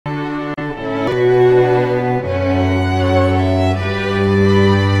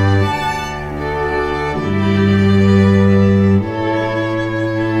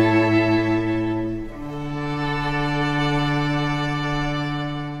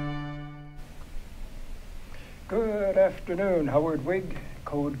afternoon. Howard Wiig,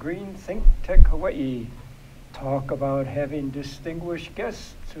 Code Green, ThinkTech Hawaii. Talk about having distinguished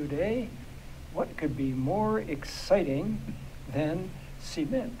guests today. What could be more exciting than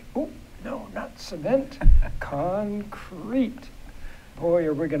cement? Oh, no, not cement, concrete. Boy,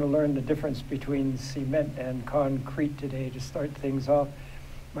 are we going to learn the difference between cement and concrete today to start things off.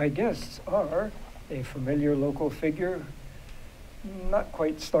 My guests are a familiar local figure, not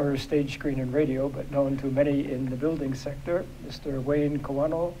quite star of stage, screen, and radio, but known to many in the building sector, Mr.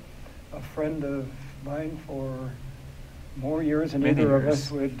 Kawano, a friend of mine for more years than either of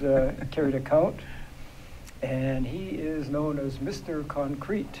us would care to count. And he is known as Mr.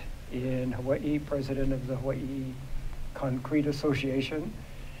 Concrete in Hawaii, president of the Hawaii Concrete Association.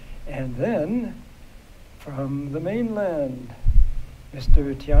 And then from the mainland,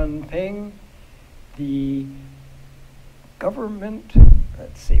 Mr. Tien Peng, the government,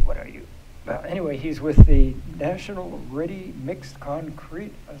 let's see, what are you? Well, anyway, he's with the National Ready Mixed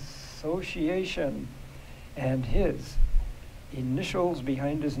Concrete Association, and his initials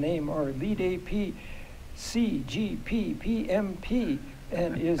behind his name are Lead AP, CGP, PMP,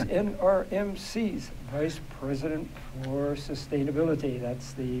 and is NRMC's Vice President for Sustainability.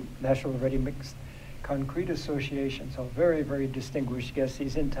 That's the National Ready Mixed Concrete Association. So very, very distinguished guest.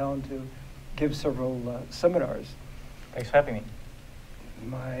 He's in town to give several seminars. Thanks for having me.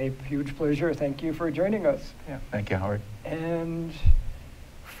 My huge pleasure. Thank you for joining us. Yeah, thank you, Howard. And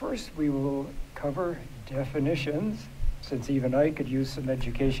first we will cover definitions, since even I could use some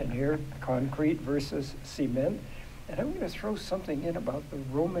education here, concrete versus cement. And I'm going to throw something in about the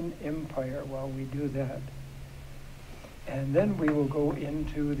Roman Empire while we do that. And then we will go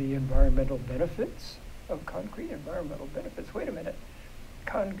into the environmental benefits of concrete. Environmental benefits, wait a minute.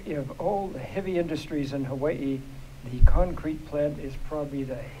 Of all the heavy industries in Hawaii, the concrete plant is probably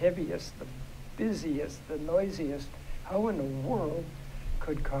the heaviest, the busiest, the noisiest. How in the world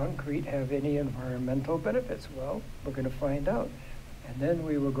could concrete have any environmental benefits? Well, we're going to find out. And then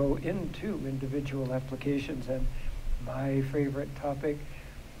we will go into individual applications, and my favorite topic,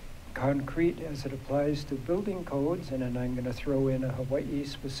 concrete as it applies to building codes, and then I'm going to throw in a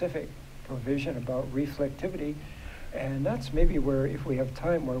Hawaii-specific provision about reflectivity. And that's maybe where, if we have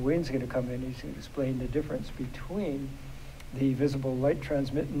time, where Wayne's going to come in. He's going to explain the difference between the visible light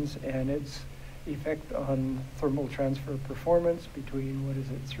transmittance and its effect on thermal transfer performance between,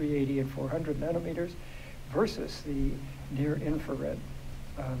 380 and 400 nanometers versus the near infrared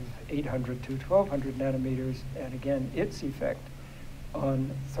of 800 to 1200 nanometers, and again, its effect on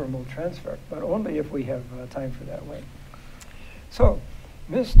thermal transfer, but only if we have time for that, Wayne. So,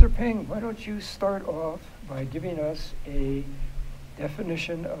 Mr. Peng, why don't you start off by giving us a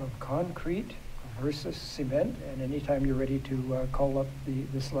definition of concrete versus cement, and anytime you're ready to call up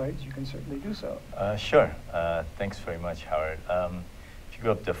the slides, you can certainly do so. Sure. Thanks very much, Howard. If you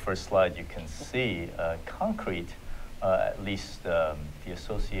go up the first slide, you can see concrete, at least the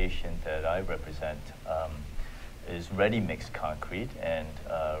association that I represent, is ready-mixed concrete, and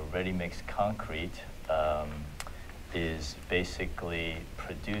ready-mixed concrete is basically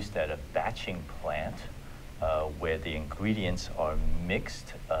produced at a batching plant where the ingredients are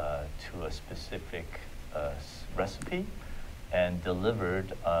mixed to a specific recipe and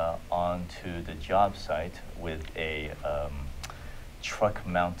delivered onto the job site with a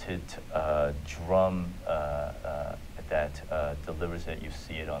truck-mounted drum that delivers it. You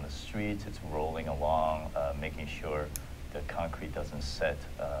see it on the streets. It's rolling along, making sure the concrete doesn't set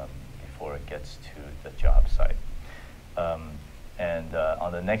before it gets to the job site. And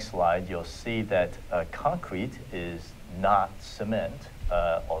on the next slide, you'll see that concrete is not cement,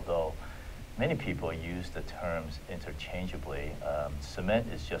 although many people use the terms interchangeably. Cement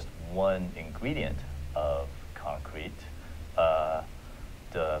is just one ingredient of concrete.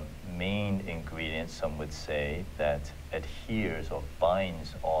 The main ingredient, some would say, that adheres or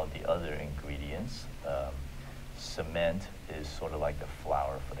binds all the other ingredients. Cement is sort of like the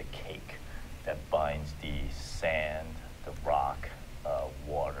flour for the cake that binds the sand, the rock,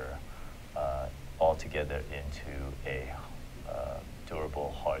 water, all together into a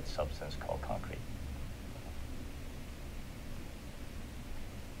durable, hard substance called concrete.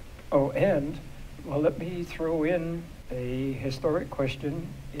 Oh, and, well, let me throw in a historic question.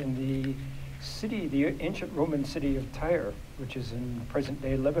 In the city, the ancient Roman city of Tyre, which is in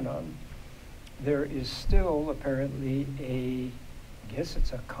present-day Lebanon, there is still apparently I guess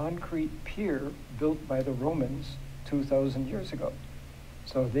it's a concrete pier built by the Romans 2,000 years ago.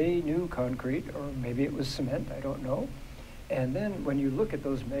 So they knew concrete, or maybe it was cement, I don't know. And then when you look at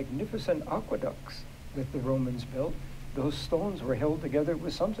those magnificent aqueducts that the Romans built, those stones were held together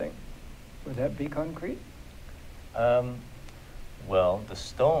with something. Would that be concrete? Well, the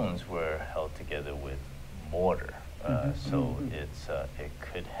stones were held together with mortar, so it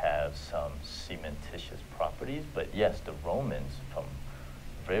could have some cementitious properties. But yes, the Romans from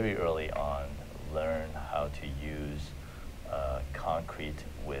very early on learned how to use concrete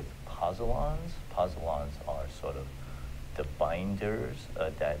with pozzolans. Pozzolans are sort of the binders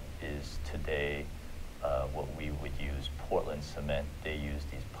that is today what we would use Portland cement. They use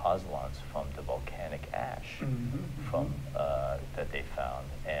these pozzolans from the volcanic ash from that they found,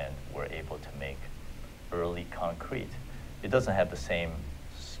 and were able to make early concrete. It doesn't have the same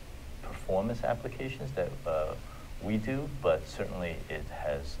performance applications that we do, but certainly it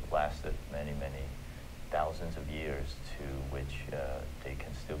has lasted many, many thousands of years, to which they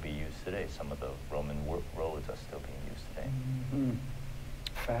can still be used today. Some of the Roman roads are still being used today.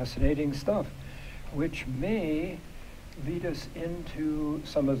 Fascinating stuff, which may lead us into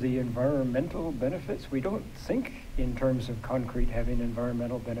some of the environmental benefits. We don't think in terms of concrete having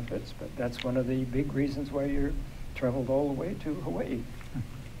environmental benefits, but that's one of the big reasons why you traveled all the way to Hawaii.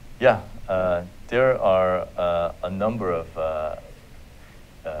 Yeah, there are a number of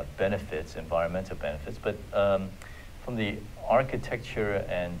benefits, environmental benefits, but from the architecture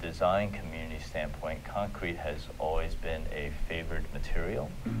and design community standpoint, concrete has always been a favored material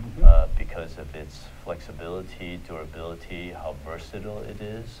because of its flexibility, durability, how versatile it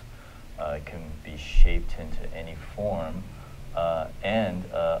is. It can be shaped into any form, and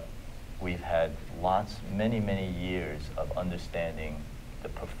we've had many, many years of understanding the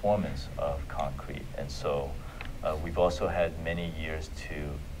performance of concrete, and so we've also had many years to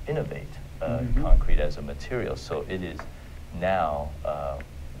innovate concrete as a material. So it is now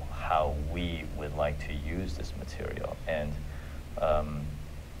how we would like to use this material. And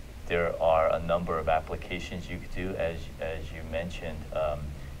there are a number of applications you could do, as you mentioned,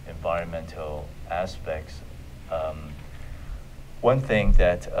 environmental aspects. One thing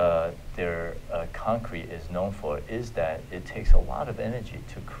that concrete is known for is that it takes a lot of energy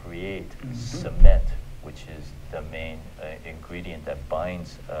to create cement, which is the main ingredient that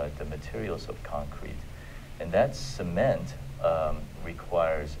binds the materials of concrete. And that cement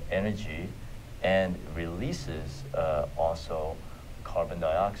requires energy and releases also carbon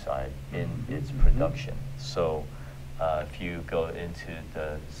dioxide in its production. So if you go into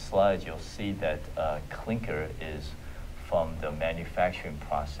the slides, you'll see that clinker is from the manufacturing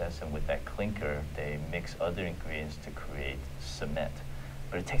process, and with that clinker, they mix other ingredients to create cement.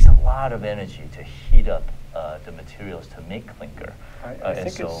 But it takes a lot of energy to heat up the materials to make clinker. I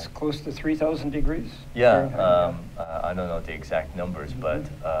think it's close to 3,000 degrees. Yeah, I don't know the exact numbers, but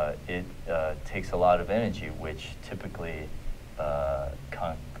it takes a lot of energy, which typically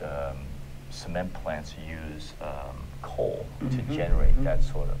cement plants use coal to generate that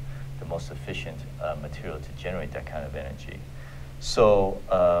sort of, the most efficient material to generate that kind of energy. So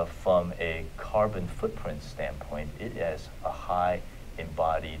from a carbon footprint standpoint, it has a high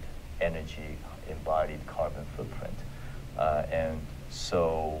embodied energy, embodied carbon footprint. And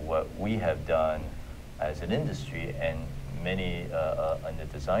so what we have done as an industry, and many in the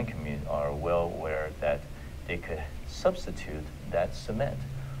design community are well aware that they could substitute that cement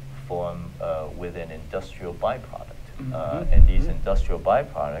with an industrial byproduct. And these industrial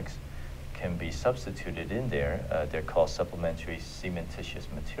byproducts can be substituted in there. They're called supplementary cementitious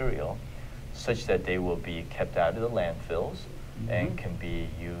material, such that they will be kept out of the landfills and can be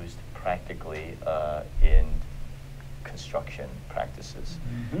used practically in construction practices.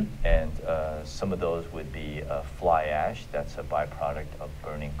 And some of those would be fly ash. That's a byproduct of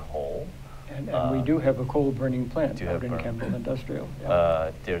burning coal. And we do have a coal burning plant out in Campbell Industrial.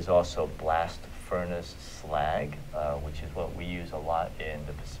 There's also blast furnace slag, which is what we use a lot in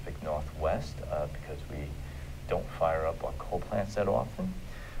the Pacific Northwest because we don't fire up our coal plants that often.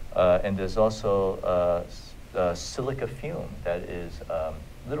 And there's also silica fume, that is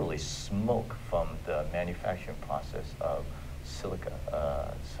literally smoke from the manufacturing process of silica,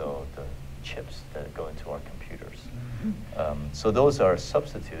 so the chips that go into our computers. So those are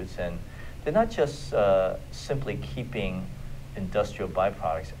substitutes, and they're not just simply keeping industrial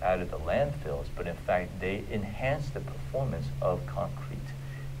byproducts out of the landfills, but in fact they enhance the performance of concrete,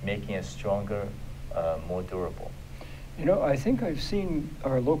 making it stronger, more durable. You know, I think I've seen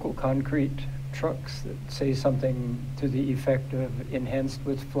our local concrete trucks that say something to the effect of enhanced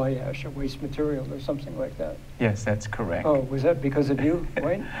with fly ash, a waste material or something like that. Yes, that's correct. Oh, was that because of you,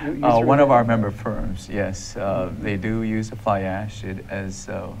 Wayne? One of our member firms, yes. They do use the fly ash. As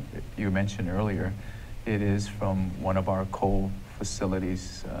you mentioned earlier, it is from one of our coal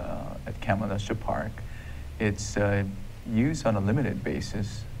facilities at Campbell Industrial Park. It's used on a limited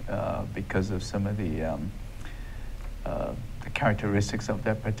basis because of some of the the characteristics of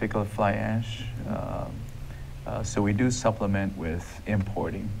that particular fly ash. So we do supplement with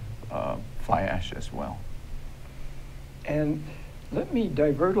importing fly ash as well. And let me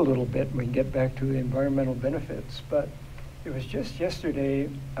divert a little bit and we can get back to the environmental benefits. But it was just yesterday,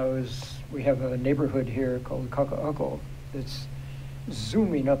 we have a neighborhood here called Kaka'ako that's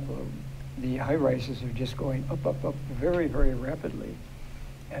zooming up. The high rises are just going up, up, up very, very rapidly.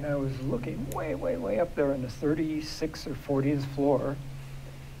 And I was looking way, way, way up there on the 36th or 40th floor.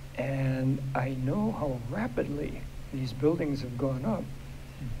 And I know how rapidly these buildings have gone up.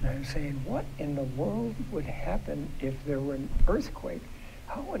 And I'm saying, what in the world would happen if there were an earthquake?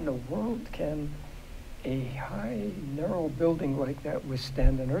 How in the world can a high, narrow building like that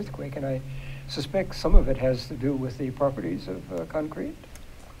withstand an earthquake? And I suspect some of it has to do with the properties of concrete?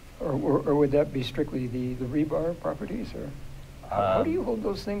 Or would that be strictly the rebar properties? Or how do you hold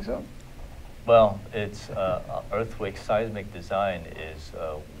those things up? Well, it's earthquake seismic design is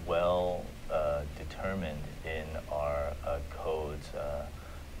well determined in our codes.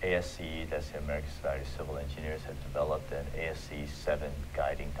 ASCE, that's the American Society of Civil Engineers, has developed an ASCE 7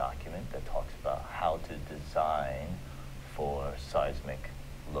 guiding document that talks about how to design for seismic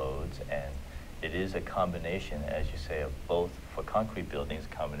loads. And it is a combination, as you say, of both, for concrete buildings,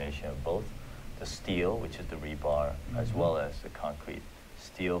 a combination of both the steel, which is the rebar, as well as the concrete.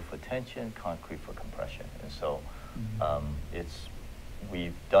 Steel for tension, concrete for compression. And so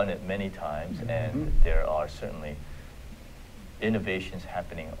we've done it many times, and there are certainly innovations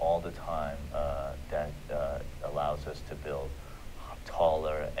happening all the time that allows us to build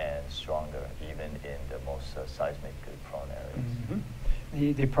taller and stronger, even in the most seismically prone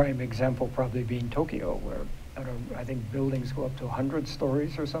areas. The prime example probably being Tokyo, where I think buildings go up to 100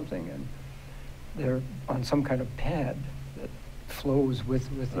 stories or something, and they're on some kind of pad that flows with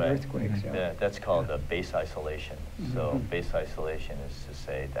the earthquakes. Yeah, that's called base isolation. So base isolation is to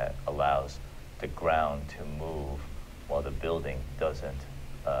say that allows the ground to move while the building doesn't,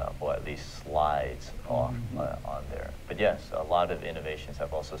 or at least slides off on there. But yes, a lot of innovations.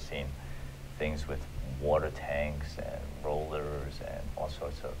 I've also seen things with water tanks and rollers and all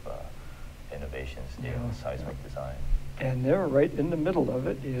sorts of innovations in seismic design. And there, right in the middle of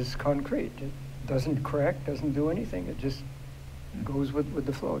it, is concrete. It doesn't crack, doesn't do anything. It just goes with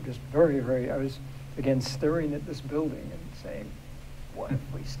the flow. Just very, very, I was, again, staring at this building and saying, what if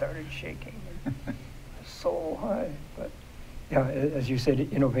we started shaking? So high. But yeah, as you said,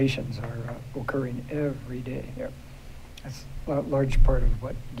 innovations are occurring every day here. That's a large part of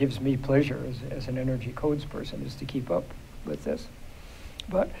what gives me pleasure as an energy codes person, is to keep up with this.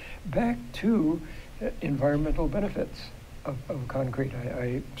 But back to environmental benefits of concrete.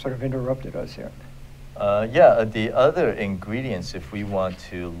 I sort of interrupted us here. The other ingredients, if we want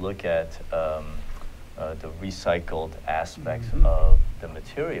to look at the recycled aspects of the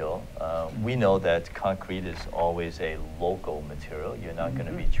material, we know that concrete is always a local material. You're not going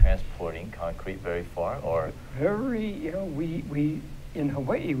to be transporting concrete very far, or we in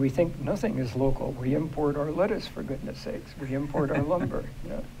Hawaii, we think nothing is local. We import our lettuce, for goodness sakes. We import our lumber.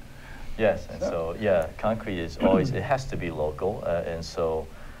 Yes, and so concrete is always, it has to be local, and so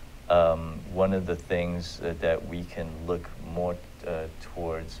one of the things that we can look more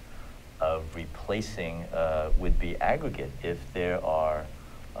towards replacing would be aggregate. If there are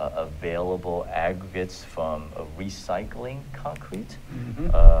available aggregates from recycling concrete,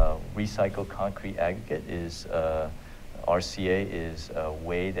 recycled concrete aggregate is, RCA is a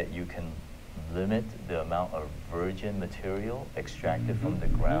way that you can limit the amount of virgin material extracted from the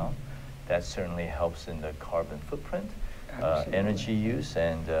ground. That certainly helps in the carbon footprint, energy use,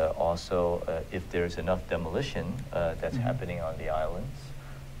 and also if there's enough demolition that's happening on the islands,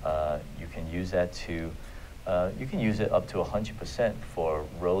 you can use that to, you can use it up to 100% for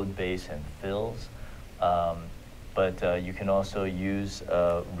road base and fills, but you can also use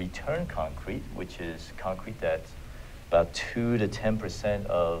return concrete, which is concrete that's about 2 to 10%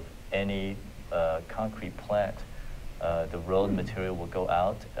 of any concrete plant. The road material will go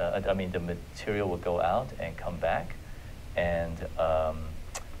out, the material will go out and come back and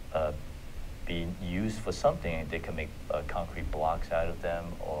be used for something. They can make concrete blocks out of them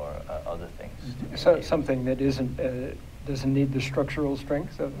or other things. So something that doesn't need the structural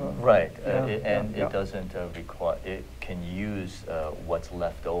strength of... It doesn't require, it can use what's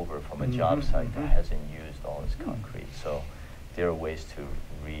left over from a job site that hasn't used all its concrete. So there are ways to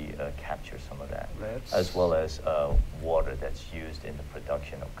recapture some of that, as well as water that's used in the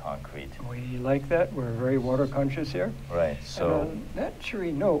production of concrete. We like that. We're very water conscious here. Right. So on that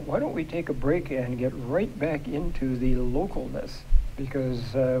cheery note, why don't we take a break and get right back into the localness?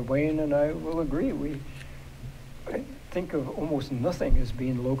 Because Wayne and I will agree, I think of almost nothing as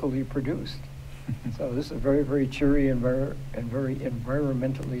being locally produced. So this is a very, very cheery and very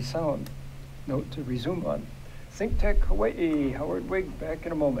environmentally sound note to resume on. ThinkTech Hawaii, Howard Wiig, back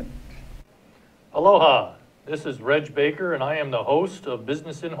in a moment. Aloha, this is Reg Baker and I am the host of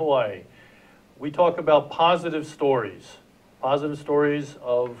Business in Hawaii. We talk about positive stories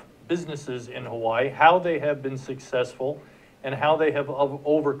of businesses in Hawaii, how they have been successful and how they have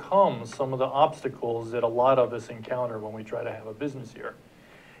overcome some of the obstacles that a lot of us encounter when we try to have a business here.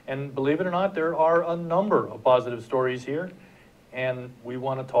 And believe it or not, there are a number of positive stories here, and we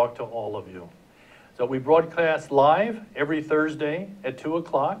want to talk to all of you. So we broadcast live every Thursday at 2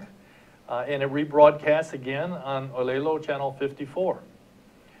 o'clock, and it rebroadcasts again on Olelo Channel 54.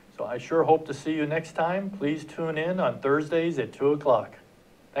 So I sure hope to see you next time. Please tune in on Thursdays at 2 o'clock.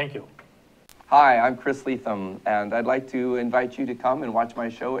 Thank you. Hi, I'm Chris Leatham, and I'd like to invite you to come and watch my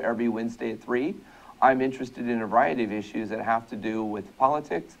show every Wednesday at 3. I'm interested in a variety of issues that have to do with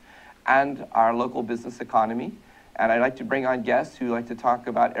politics and our local business economy. And I'd like to bring on guests who like to talk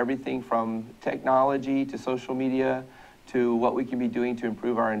about everything from technology to social media to what we can be doing to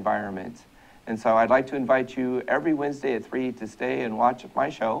improve our environment. And so I'd like to invite you every Wednesday at 3 to stay and watch my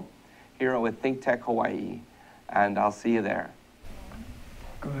show here with ThinkTech Hawaii. And I'll see you there.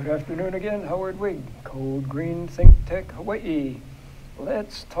 Good afternoon again, Howard Wiig, Code Green ThinkTech Hawaii.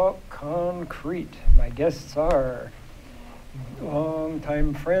 Let's talk concrete. My guests are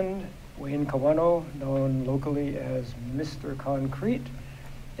longtime friend Wayne Kawano, known locally as Mr. Concrete,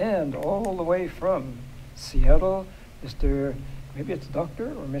 and all the way from Seattle, Mr. maybe it's Doctor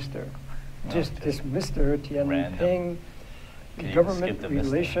or Mr. No, just Mr. Tien Peng, Government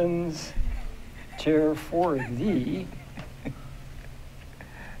Relations Chair for the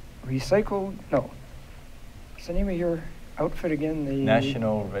Recycled, no, what's the name of your outfit again? The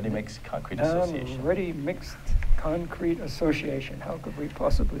National Ready Mix Concrete Association. Ready Mixed Concrete Association. How could we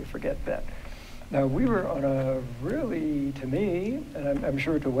possibly forget that? Now, we were on a really, to me, and I'm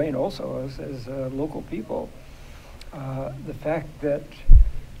sure to Wayne also, as local people, the fact that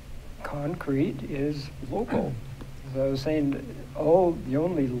concrete is local. As I was saying, the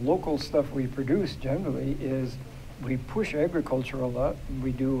only local stuff we produce generally is we push agriculture a lot, and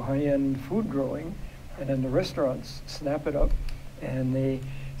we do high-end food growing, and then the restaurants snap it up, and they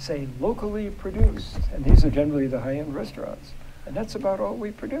say locally produced, and these are generally the high-end restaurants. And that's about all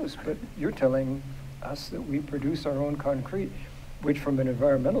we produce, but you're telling us that we produce our own concrete, which from an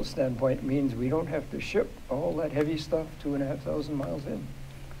environmental standpoint means we don't have to ship all that heavy stuff 2,500 miles in.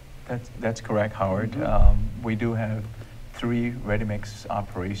 That's correct, Howard. Mm-hmm. We do have 3 ready-mix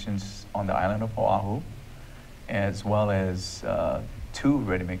operations on the island of Oahu, as well as 2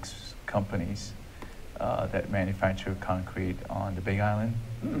 ready-mix companies that manufacture concrete on the Big Island,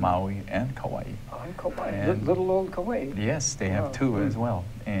 Maui, and Kauai. On Kauai, And little old Kauai. yes, they have 2 as well.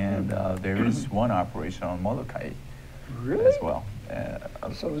 And there is 1 operation on Molokai Really? as well.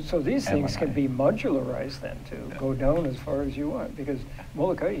 So these things can be modularized then to go down as far as you want, because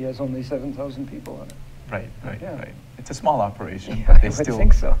Molokai has only 7,000 people on it. Right. Yeah. It's a small operation, Yeah, but I they would still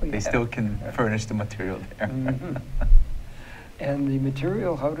think so, they yeah. still can furnish the material there. Mhm. And the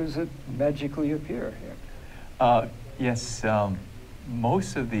material, how does it magically appear here? Yes,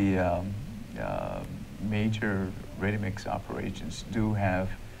 most of the major ready-mix operations do have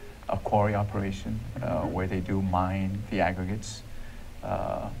a quarry operation where they do mine the aggregates.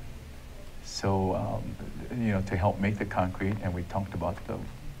 To help make the concrete, and we talked about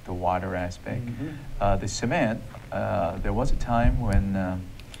the water aspect. The cement, there was a time when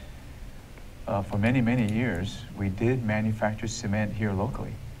for many, many years, we did manufacture cement here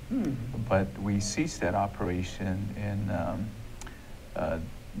locally. But we ceased that operation in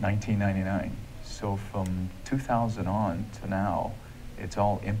 1999. So from 2000 on to now, it's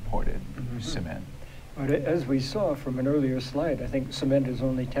all imported cement. But as we saw from an earlier slide, I think cement is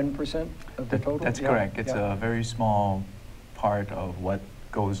only 10% of the total? That's correct. It's a very small part of what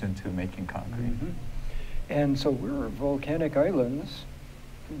goes into making concrete. And so we're volcanic islands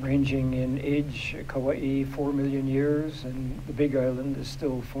ranging in age, Kauai 4 million years, and the Big Island is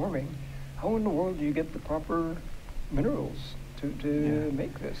still forming. How in the world do you get the proper minerals to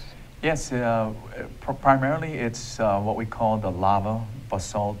make this? Yes, primarily it's what we call the lava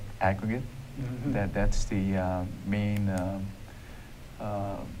basalt aggregate. That's the main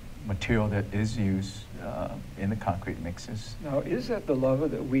material that is used in the concrete mixes. Now, is that the lava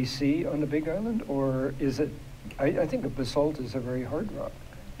that we see on the Big Island, or is it, I think a basalt is a very hard rock.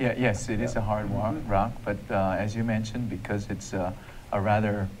 Yes, it is a hard rock, but as you mentioned, because it's a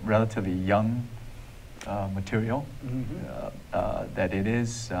rather relatively young material, that it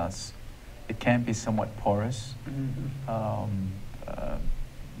it can be somewhat porous.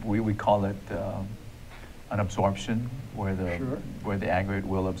 We call it an absorption, where the aggregate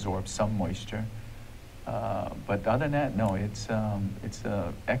will absorb some moisture. But other than that, no, it's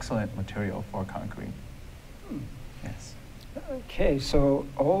an excellent material for concrete. Yes. Okay, so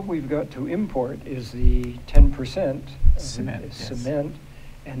all we've got to import is the 10% Cement, yes. cement,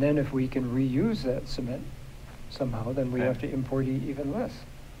 and then if we can reuse that cement somehow, then we have to import even less.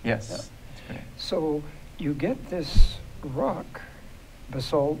 Yes, Yeah. that's correct. So you get this rock,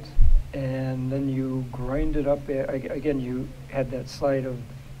 basalt, and then you grind it up. Again, you had that slide of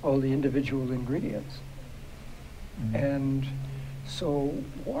all the individual ingredients. And so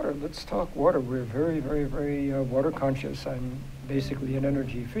water, let's talk water. We're very, very, very water conscious. I'm basically an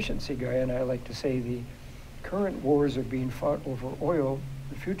energy efficiency guy, and I like to say the current wars are being fought over oil.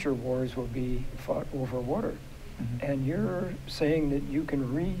 The future wars will be fought over water. And you're saying that you can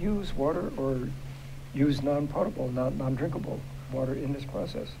reuse water or use non-potable, non-drinkable water in this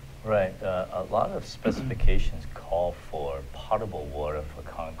process. Right. A lot of specifications call for potable water for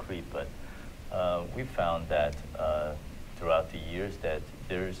concrete, but we found that throughout the years that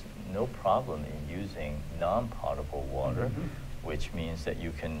there's no problem in using non-potable water, which means that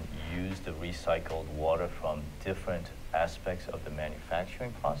you can use the recycled water from different aspects of the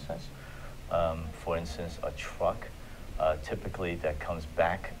manufacturing process. For instance, a truck typically that comes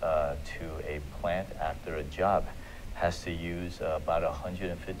back to a plant after a job has to use about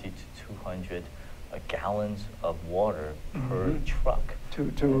 150 to 200 gallons of water per truck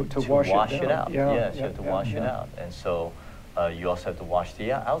To wash it out. Yeah, Yes, you have to wash it out. And so you also have to wash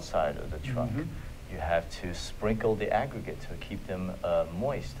the outside of the truck. You have to sprinkle the aggregate to keep them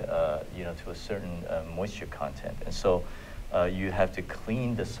moist, to a certain moisture content. And so you have to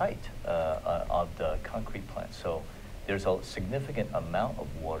clean the site of the concrete plant. So there's a significant amount of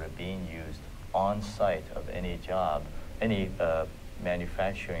water being used on site of any job, any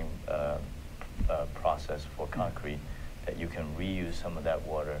manufacturing process for concrete, that you can reuse some of that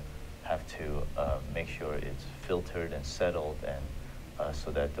water, have to make sure it's filtered and settled, and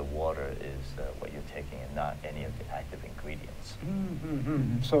so that the water is what you're taking and not any of the active ingredients.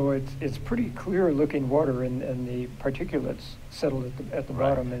 So it's pretty clear looking water, and the particulates settle at the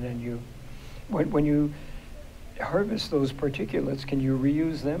bottom, and then when you harvest those particulates, can you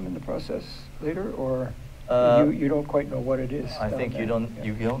reuse them in the process later, or you don't quite know what it is? I think you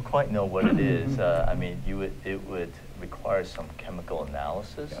don't quite know what it is. I mean, it would require some chemical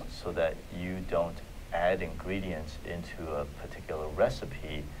analysis so that you don't add ingredients into a particular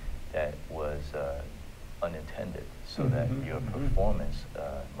recipe that was unintended, so that your performance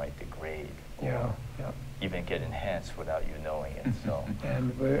might degrade or even get enhanced without you knowing it. So.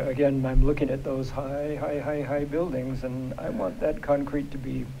 And again, I'm looking at those high buildings, and I want that concrete to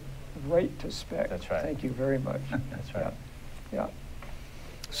be right to spec. That's right. Thank you very much. That's right. Yeah.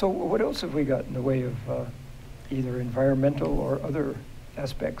 So what else have we got in the way of either environmental or other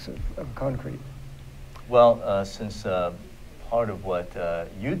aspects of concrete? Well, since part of what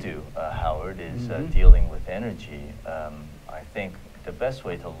you do, Howard, is dealing with energy, I think the best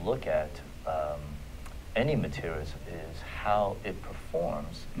way to look at any materials is how it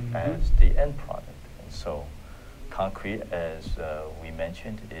performs as the end product. And so concrete, as we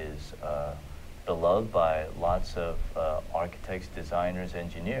mentioned, is beloved by lots of architects, designers,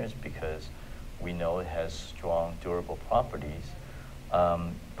 engineers, because we know it has strong, durable properties.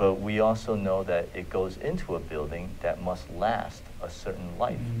 But we also know that it goes into a building that must last a certain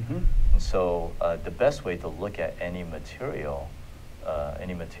life. And so the best way to look at any material's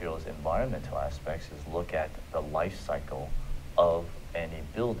environmental aspects is look at the life cycle of any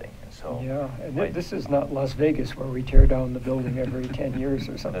building. And so and this is not Las Vegas, where we tear down the building every 10 years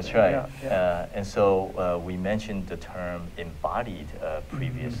or something. That's right. And so we mentioned the term embodied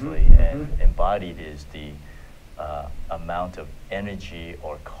previously, and embodied is the amount of energy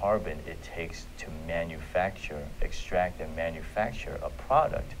or carbon it takes to extract and manufacture a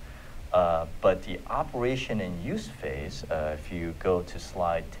product. But the operation and use phase, if you go to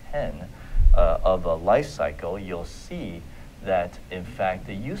slide 10 of a life cycle, you'll see that in fact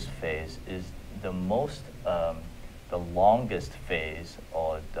the use phase is the longest phase,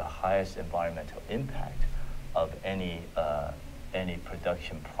 or the highest environmental impact of any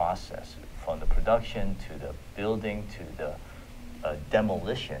production process, from the production to the building to the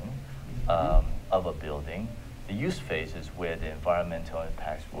demolition of a building. The use phase is where the environmental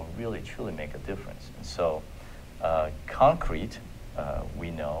impacts will really truly make a difference. And so concrete, we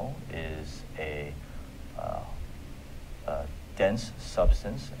know, is a dense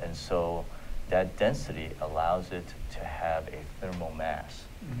substance, and so that density allows it to have a thermal mass.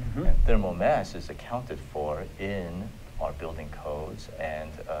 And thermal mass is accounted for in our building codes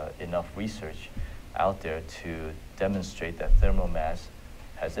and enough research out there to demonstrate that thermal mass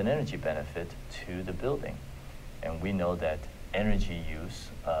has an energy benefit to the building. And we know that energy use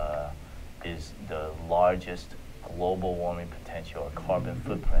is the largest global warming potential or carbon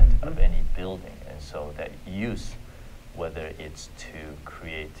footprint of any building. And so that use, whether it's to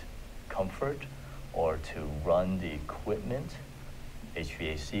create comfort or to run the equipment,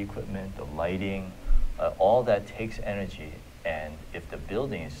 HVAC equipment, the lighting, all that takes energy. And if the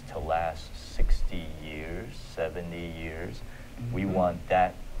building is to last 60 years, 70 years, we want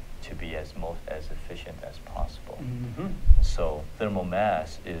that to be as efficient as possible. So thermal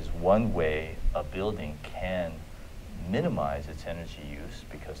mass is one way a building can minimize its energy use,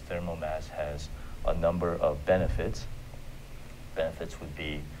 because thermal mass has a number of benefits. Benefits would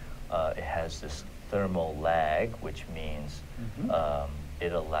be it has this thermal lag, which means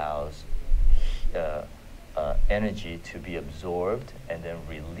it allows energy to be absorbed and then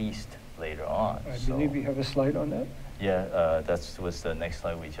released later on. I believe you have a slide on that. Yeah, that was the next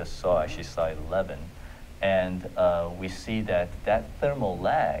slide we just saw, actually slide 11. And we see that that thermal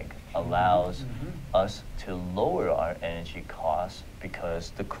lag allows us to lower our energy costs,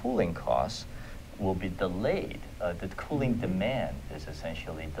 because the cooling costs will be delayed. The cooling demand is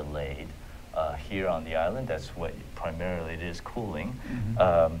essentially delayed here on the island. That's what primarily it is, cooling.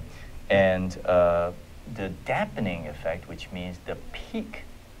 And the dampening effect, which means the peak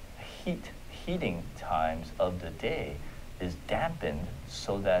heating times of the day is dampened,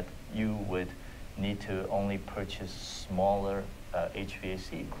 so that you would need to only purchase smaller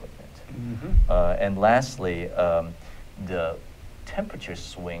HVAC equipment. And lastly, the temperature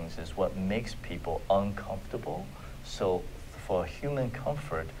swings is what makes people uncomfortable. So for human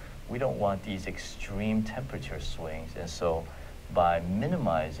comfort, we don't want these extreme temperature swings. And so by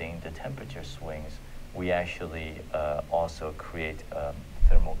minimizing the temperature swings, we actually also create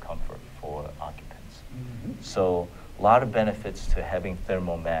thermal comfort for occupants. So a lot of benefits to having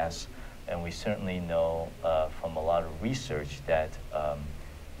thermal mass, and we certainly know from a lot of research that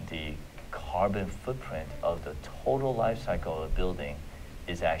the carbon footprint of the total life cycle of a building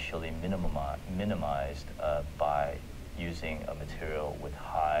is actually minimized by using a material with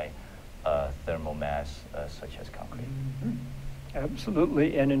high thermal mass such as concrete.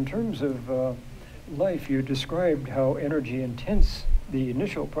 Absolutely. And in terms of life, you described how energy intense the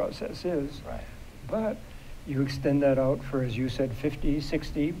initial process is. Right. But you extend that out for, as you said, 50,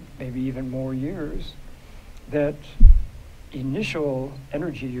 60, maybe even more years. That initial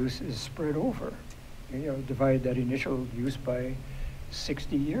energy use is spread over. Divide that initial use by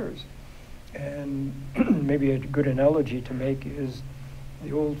 60 years. And maybe a good analogy to make is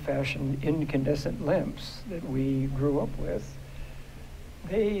the old-fashioned incandescent lamps that we grew up with.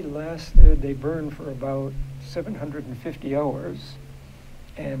 They burned for about 750 hours.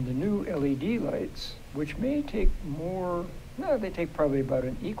 And the new LED lights, which may take they take probably about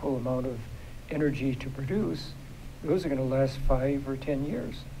an equal amount of energy to produce. Those are going to last 5 or 10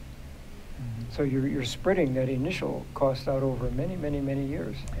 years. So you're spreading that initial cost out over many, many, many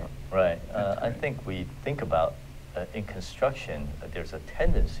years. Right. I think we think about, in construction, there's a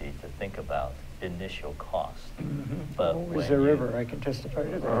tendency to think about initial cost. But always there ever, I can testify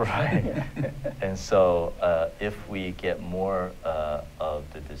to that. Right. And so if we get more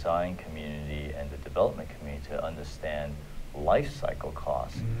of the design community and the development community to understand life cycle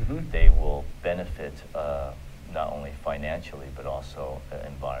costs, they will benefit not only financially, but also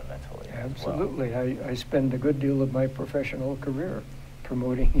environmentally. Absolutely. As well. I spend a good deal of my professional career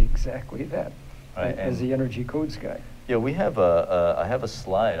promoting exactly that, right, as the energy codes guy. Yeah, we have I have a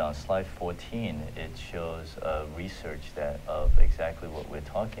slide on slide 14. It shows research of exactly what we're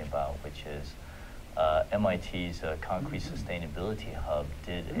talking about, which is MIT's Concrete Sustainability Hub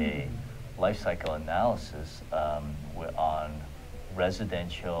did a life cycle analysis on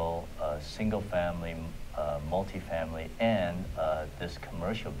residential, single-family, multifamily, and this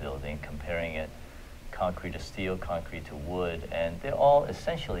commercial building, comparing it concrete to steel, concrete to wood, and they're all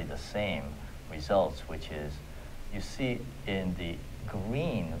essentially the same results, which is you see in the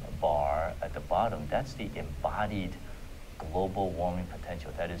green bar at the bottom, that's the embodied global warming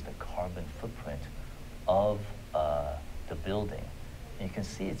potential. That is the carbon footprint of the building. And you can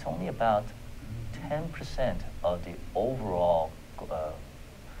see it's only about 10% of the overall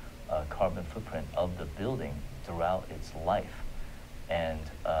carbon footprint of the building throughout its life. And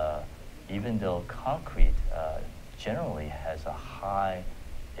even though concrete generally has a high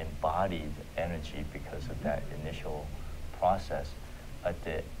embodied energy because of that initial process, at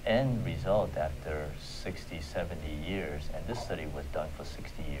the end result, after 60, 70 years, and this study was done for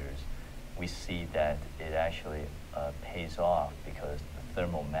 60 years, we see that it actually pays off because the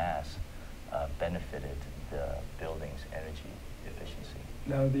thermal mass benefited the building's energy efficiency.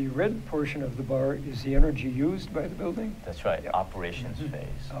 Now, the red portion of the bar is the energy used by the building? That's right, Yep. operations phase.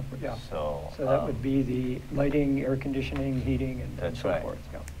 Yeah. So that would be the lighting, air conditioning, heating, and That's so right. forth.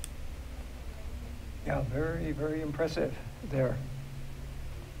 Yeah. Yeah, very, very impressive there.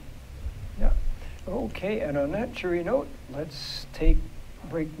 Yeah. Okay, and on that cheery note, let's take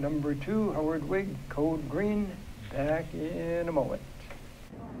break number 2. Howard Wiig, Code Green, back in a moment.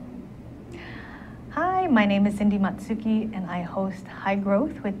 Hi, my name is Cindy Matsuki, and I host High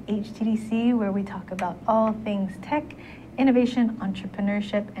Growth with HTDC, where we talk about all things tech, innovation,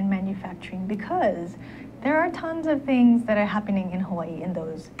 entrepreneurship, and manufacturing, because there are tons of things that are happening in Hawaii in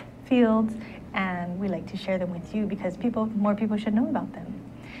those fields, and we like to share them with you because more people should know about them.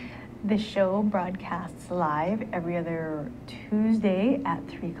 This show broadcasts live every other Tuesday at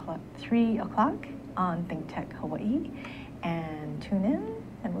 3 o'clock on ThinkTech Hawaii, and tune in,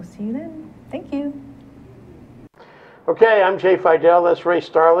 and we'll see you then. Thank you. Okay, I'm Jay Fidel, that's Ray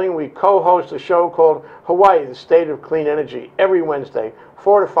Starling. We co-host a show called Hawaii, the State of Clean Energy, every Wednesday,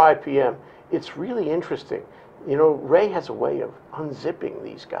 4 to 5 p.m. It's really interesting. You know, Ray has a way of unzipping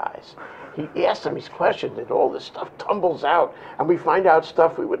these guys. He asks them these questions and all this stuff tumbles out, and we find out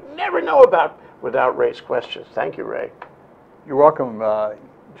stuff we would never know about without Ray's questions. Thank you, Ray. You're welcome,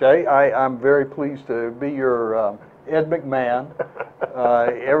 Jay. I'm very pleased to be your Ed McMahon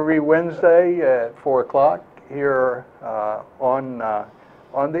every Wednesday at 4 o'clock here on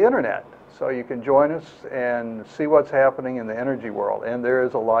the internet. So you can join us and see what's happening in the energy world, and there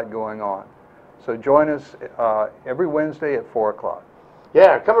is a lot going on. So join us every Wednesday at 4 o'clock.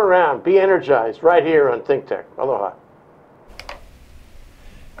 Yeah, come around, be energized, right here on ThinkTech. Aloha.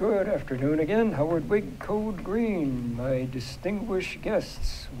 Good afternoon again. Howard Wiig, Code Green. My distinguished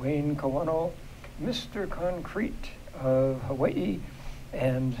guests, Wayne Kawano, Mr. Concrete of Hawaii,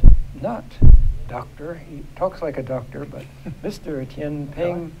 and not doctor, he talks like a doctor, but Mr. Tien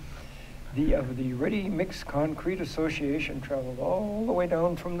Peng, of the Ready Mix Concrete Association, traveled all the way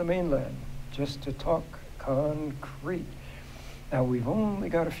down from the mainland just to talk concrete. Now, we've only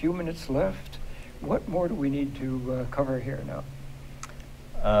got a few minutes left. What more do we need to cover here now?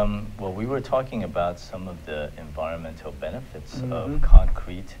 Well, we were talking about some of the environmental benefits of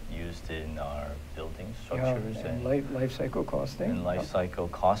concrete used in our building structures, and life cycle costing. And life cycle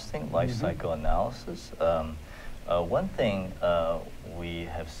costing, life cycle analysis. One thing we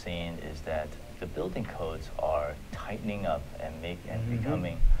have seen is that the building codes are tightening up and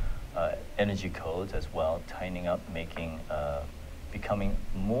becoming energy codes as well, tightening up, becoming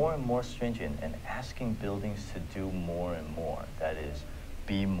more and more stringent and asking buildings to do more and more. That is,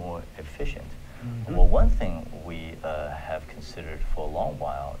 be more efficient. Well, one thing we have considered for a long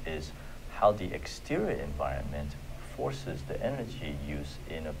while is how the exterior environment forces the energy use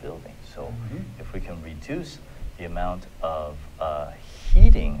in a building. So if we can reduce the amount of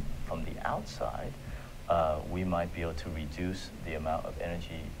heating from the outside, we might be able to reduce the amount of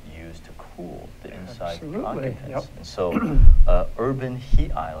energy used to cool the inside occupants. Yep. And so urban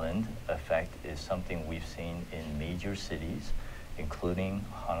heat island effect is something we've seen in major cities, including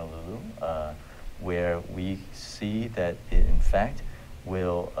Honolulu, where we see that it, in fact,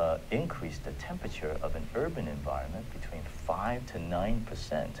 will increase the temperature of an urban environment between 5 to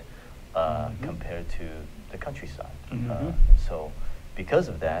 9% compared to the countryside. So because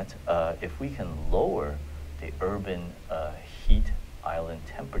of that, if we can lower the urban heat island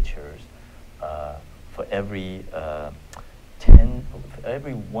temperatures for every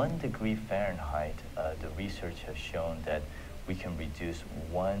 1 degree Fahrenheit, the research has shown that we can reduce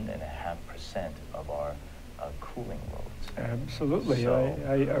 1.5% of our cooling loads. Absolutely. So,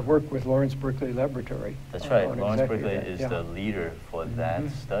 I work with Lawrence Berkeley Laboratory. That's right. on Lawrence exactly Berkeley that. is the leader for that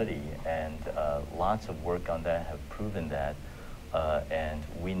study, and lots of work on that have proven that. And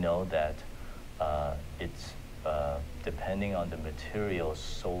we know that it's depending on the material's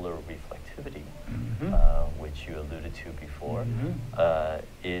solar reflectivity, which you alluded to before,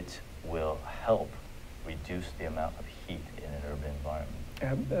 it will help reduce the amount of heat in an urban environment.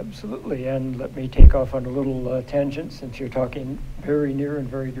 Absolutely, and let me take off on a little tangent since you're talking very near and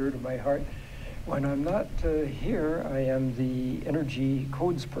very dear to my heart. When I'm not here, I am the energy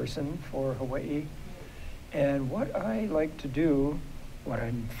codes person for Hawaii, and what I like to do, what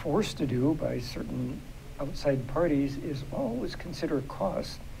I'm forced to do by certain outside parties, is always consider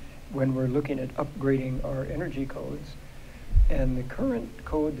cost when we're looking at upgrading our energy codes. And the current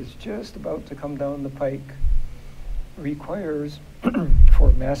code that's just about to come down the pike requires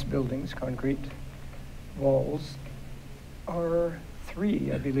for mass buildings, concrete walls, are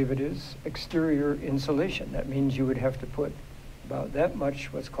 3, I believe it is, exterior insulation. That means you would have to put about that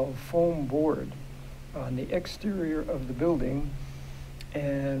much what's called foam board on the exterior of the building.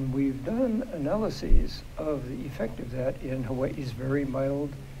 And we've done analyses of the effect of that in Hawaii's very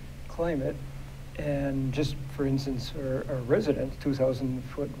mild climate. And just for instance, for our residents,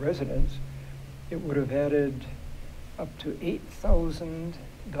 2,000-foot residents, it would have added up to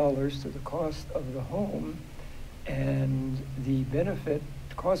 $8,000 to the cost of the home, and the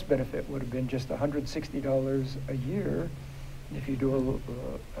cost benefit would have been just $160 a year. And if you do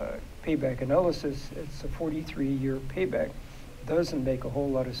a payback analysis, it's a 43-year payback. Doesn't make a whole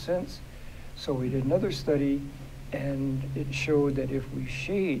lot of sense. So we did another study, and it showed that if we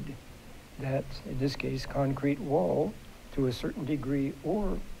shade that, in this case, concrete wall to a certain degree,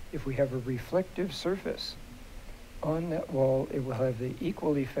 or if we have a reflective surface on that wall, it will have the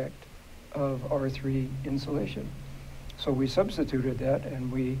equal effect of R3 insulation. So we substituted that,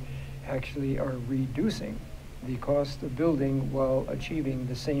 and we actually are reducing the cost of building while achieving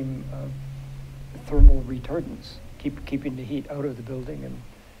the same thermal retardance, keeping the heat out of the building. And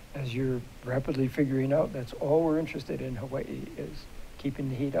as you're rapidly figuring out, that's all we're interested in Hawaii, is keeping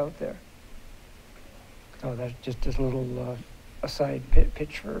the heat out there. So that's just a little aside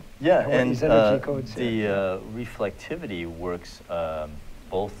pitch for Hawaii's energy codes. The reflectivity works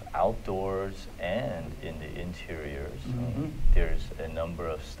both outdoors and in the interiors. There's a number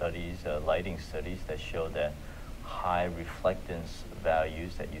of studies, lighting studies, that show that high reflectance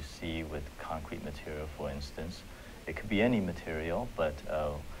values that you see with concrete material, for instance. It could be any material, but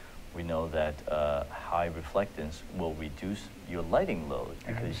we know that high reflectance will reduce your lighting load,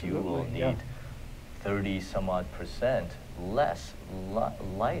 because you will need 30-some-odd% less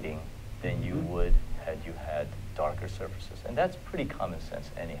lighting than you would had you had darker surfaces. And that's pretty common sense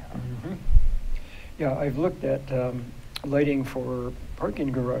anyhow. Yeah, I've looked at lighting for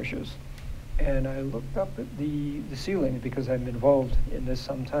parking garages, and I looked up at the ceiling, because I'm involved in this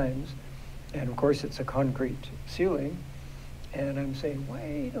sometimes, and of course it's a concrete ceiling, and I'm saying,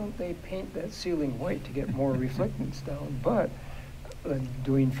 why don't they paint that ceiling white to get more reflectance down? But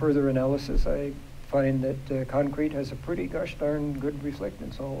doing further analysis, I find that concrete has a pretty gosh darn good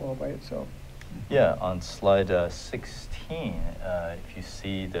reflectance all by itself. Yeah, on slide 16, if you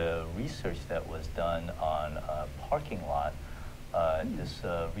see the research that was done on a parking lot, this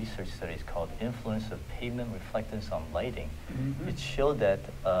research study is called Influence of Pavement Reflectance on Lighting. It showed that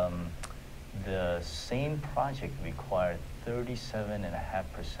the same project required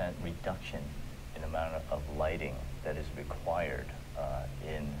 37.5% reduction in the amount of lighting that is required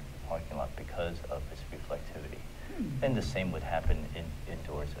in parking lot because of its reflectivity. And the same would happen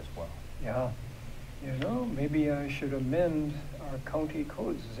indoors as well. Yeah. You know, maybe I should amend our county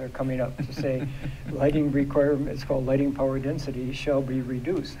codes as they're coming up to say lighting requirement, it's called lighting power density, shall be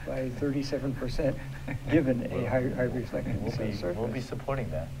reduced by 37% given a high reflectance surface. We'll be supporting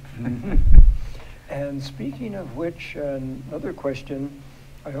that. And speaking of which, another question,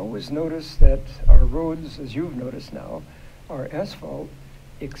 I always notice that our roads, as you've noticed now, are asphalt,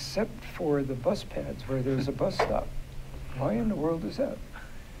 except for the bus pads where there's a bus stop. Why in the world is that?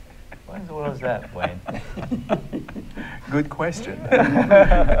 Why in the world is that, Wayne? Good question.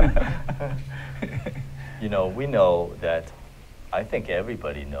 You know, we know that, I think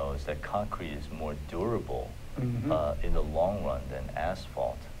everybody knows that concrete is more durable in the long run than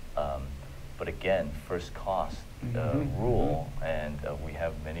asphalt. But again, first cost rule, and we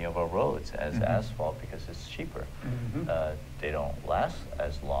have many of our roads as asphalt because it's cheaper. They don't last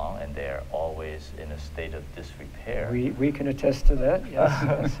as long, and they're always in a state of disrepair. We can attest to that,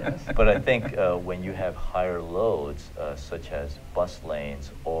 yes. But I think when you have higher loads, such as bus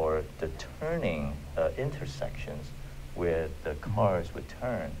lanes or the turning intersections where the cars would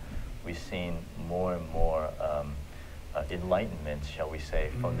turn, we've seen more and more enlightenment, shall we say,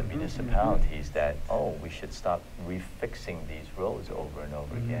 from the municipalities that, oh, we should stop refixing these roads over and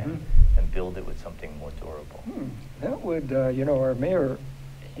over again and build it with something more durable. That would, you know, our mayor,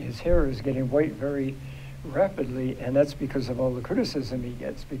 his hair is getting white very rapidly, and that's because of all the criticism he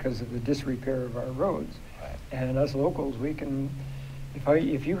gets because of the disrepair of our roads. Right. And us locals, we can,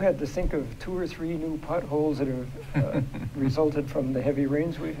 if you had to think of 2 or 3 new potholes that have resulted from the heavy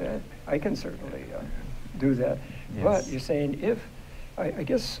rains we've had, I can certainly do that. Yes. But you're saying if, I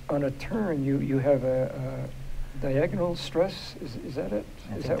guess on a turn you have a diagonal stress, is that it?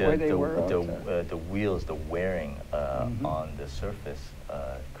 Is that why they wear out? The wheels, the wearing on the surface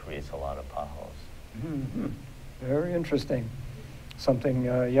creates a lot of potholes. Very interesting. Something,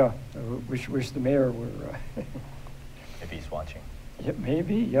 yeah, wish the mayor were Maybe he's watching. Yeah,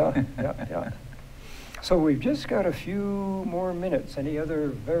 maybe, yeah, yeah. So we've just got a few more minutes. Any other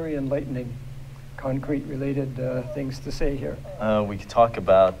very enlightening concrete-related things to say here? We could talk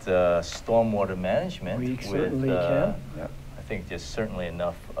about stormwater management. We certainly can. Yeah. I think there's certainly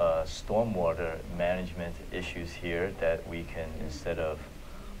enough stormwater management issues here that we can, instead of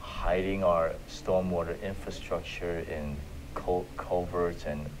hiding our stormwater infrastructure in culverts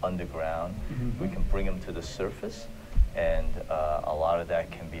and underground, we can bring them to the surface, and a lot of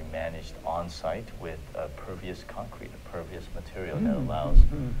that can be managed on-site with pervious concrete, a pervious material that allows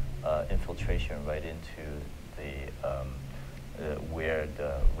infiltration right into where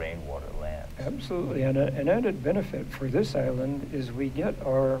the rainwater lands. Absolutely, and an added benefit for this island is we get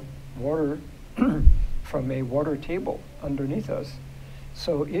our water from a water table underneath us.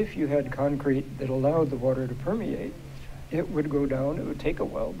 So if you had concrete that allowed the water to permeate, it would go down. It would take a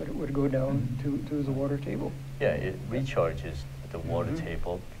while, but it would go down to the water table. Yeah, it recharges the water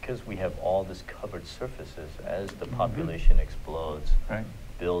table because we have all these covered surfaces. As the population explodes,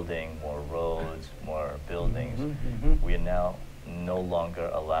 building more roads, more buildings, we are now no longer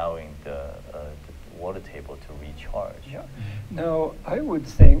allowing the water table to recharge. Yeah. Now, I would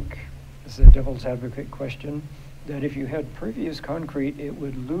think, as a devil's advocate question, that if you had pervious concrete, it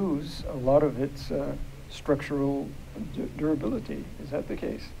would lose a lot of its structural durability. Is that the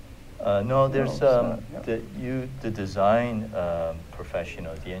case? No, there's the design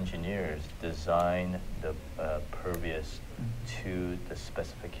professional, the engineers design the pervious to the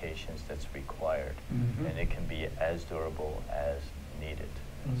specifications that's required, and it can be as durable as needed.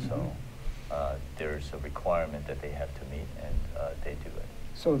 And so there's a requirement that they have to meet, and they do it.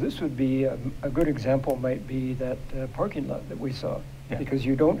 So this would be a good example. Might be that parking lot that we saw, because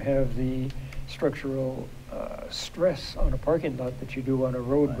you don't have the structural stress on a parking lot that you do on a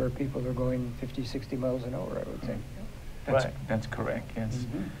road where people are going 50, 60 miles an hour, I would say. That's correct, yes.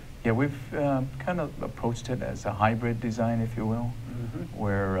 Yeah, we've kind of approached it as a hybrid design, if you will,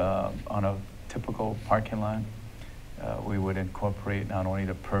 where on a typical parking lot, we would incorporate not only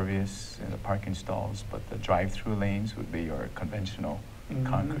the pervious in the parking stalls, but the drive-through lanes would be your conventional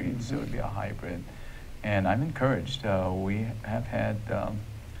concrete, so it would be a hybrid. And I'm encouraged. We have had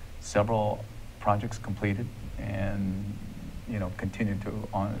several projects completed and continue to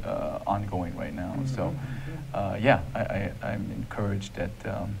ongoing right now. So yeah, I'm encouraged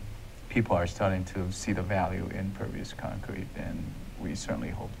that people are starting to see the value in pervious concrete, and we certainly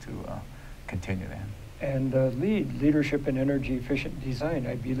hope to continue that. And leadership in energy efficient design,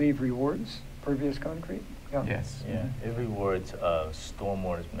 I believe, rewards pervious concrete. Yeah. Yes. Yeah. It rewards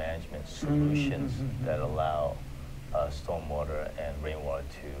stormwater management solutions that allow stormwater and rainwater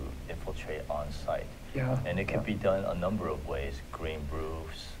to infiltrate on site. Yeah. And it can be done a number of ways, green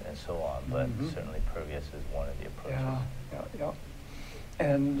roofs and so on, but certainly pervious is one of the approaches. Yeah.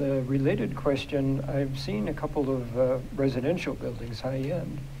 And a related question, I've seen a couple of residential buildings,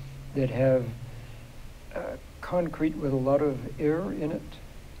 high-end, that have concrete with a lot of air in it,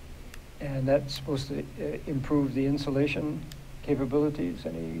 and that's supposed to improve the insulation capabilities.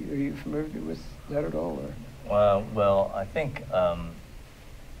 Are you familiar with that at all? Or? Well, I think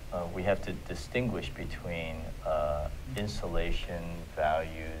we have to distinguish between insulation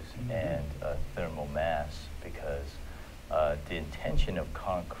values and thermal mass, because the intention of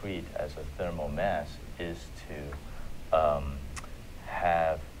concrete as a thermal mass is to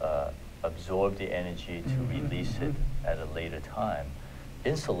absorb the energy to release it at a later time.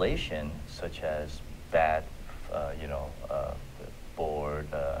 Insulation, such as bat, board,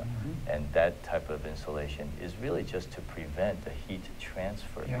 and that type of insulation, is really just to prevent the heat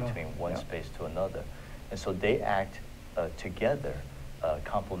transfer between one space to another. And so they act together,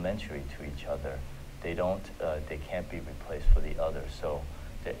 complementary to each other. They can't be replaced for the other. So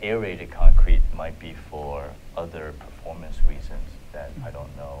the aerated concrete might be for other performance reasons that I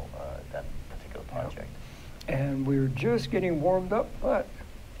don't know that particular project. And we're just getting warmed up, but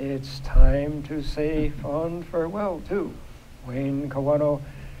it's time to say fond farewell to Wayne Kawano,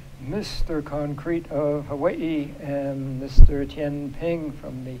 Mr. Concrete of Hawaii, and Mr. Tien Peng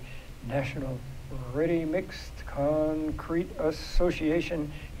from the National Ready Mixed Concrete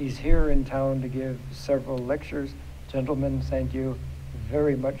Association. He's here in town to give several lectures. Gentlemen, thank you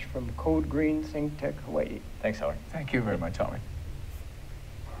very much from Code Green ThinkTech Hawaii. Thanks, Howard. Thank you very much, Howard.